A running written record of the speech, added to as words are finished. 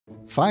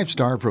Five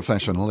Star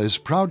Professional is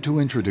proud to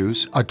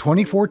introduce a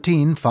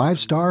 2014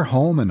 Five-Star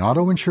Home and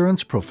Auto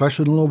Insurance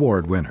Professional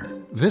Award winner.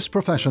 This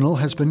professional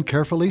has been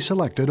carefully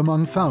selected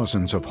among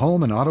thousands of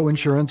home and auto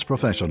insurance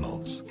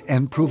professionals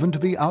and proven to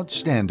be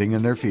outstanding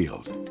in their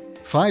field.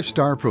 Five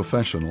Star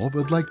Professional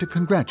would like to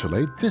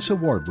congratulate this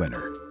award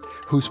winner,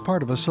 who's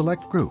part of a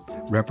select group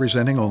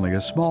representing only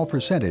a small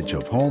percentage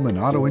of home and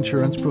auto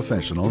insurance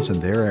professionals in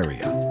their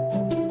area.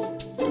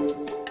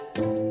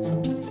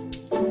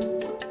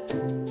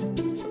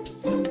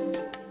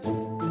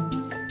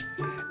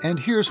 And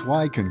here's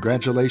why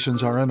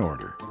congratulations are in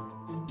order.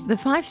 The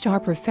Five-Star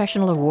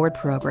Professional Award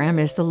Program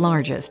is the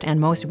largest and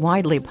most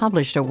widely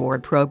published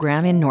award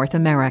program in North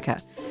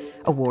America.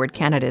 Award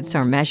candidates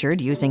are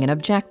measured using an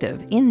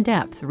objective,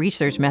 in-depth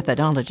research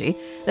methodology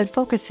that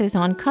focuses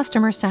on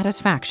customer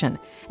satisfaction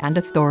and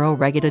a thorough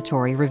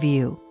regulatory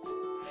review.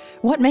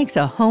 What makes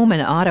a home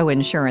and auto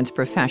insurance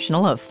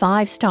professional a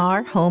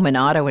five-star home and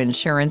auto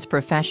insurance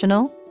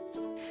professional?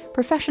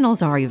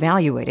 Professionals are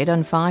evaluated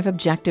on 5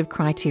 objective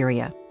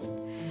criteria.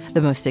 The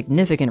most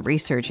significant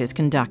research is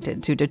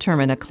conducted to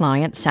determine a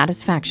client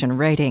satisfaction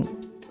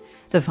rating.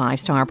 The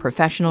Five-Star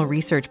Professional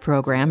Research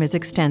Program is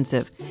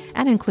extensive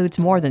and includes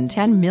more than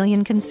 10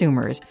 million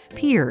consumers,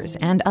 peers,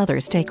 and other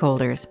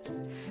stakeholders.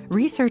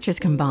 Research is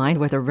combined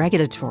with a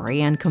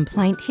regulatory and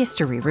complaint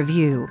history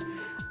review,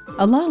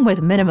 along with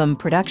minimum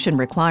production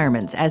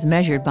requirements as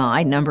measured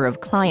by number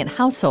of client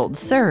households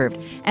served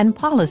and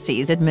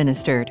policies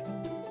administered.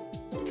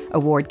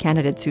 Award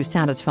candidates who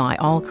satisfy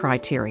all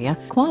criteria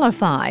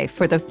qualify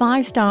for the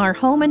Five-Star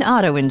Home and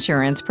Auto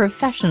Insurance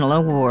Professional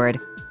Award.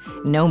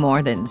 No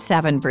more than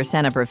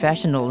 7% of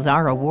professionals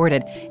are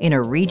awarded in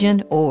a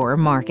region or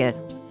market.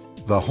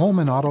 The home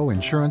and auto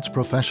insurance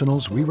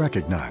professionals we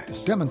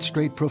recognize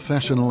demonstrate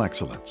professional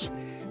excellence.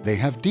 They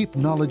have deep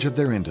knowledge of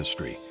their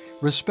industry,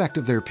 respect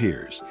of their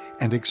peers,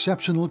 and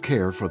exceptional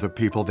care for the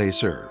people they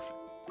serve.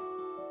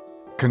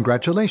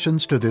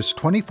 Congratulations to this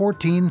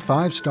 2014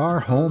 Five-Star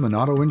Home and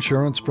Auto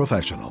Insurance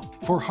Professional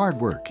for hard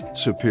work,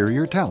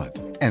 superior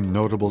talent, and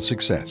notable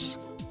success.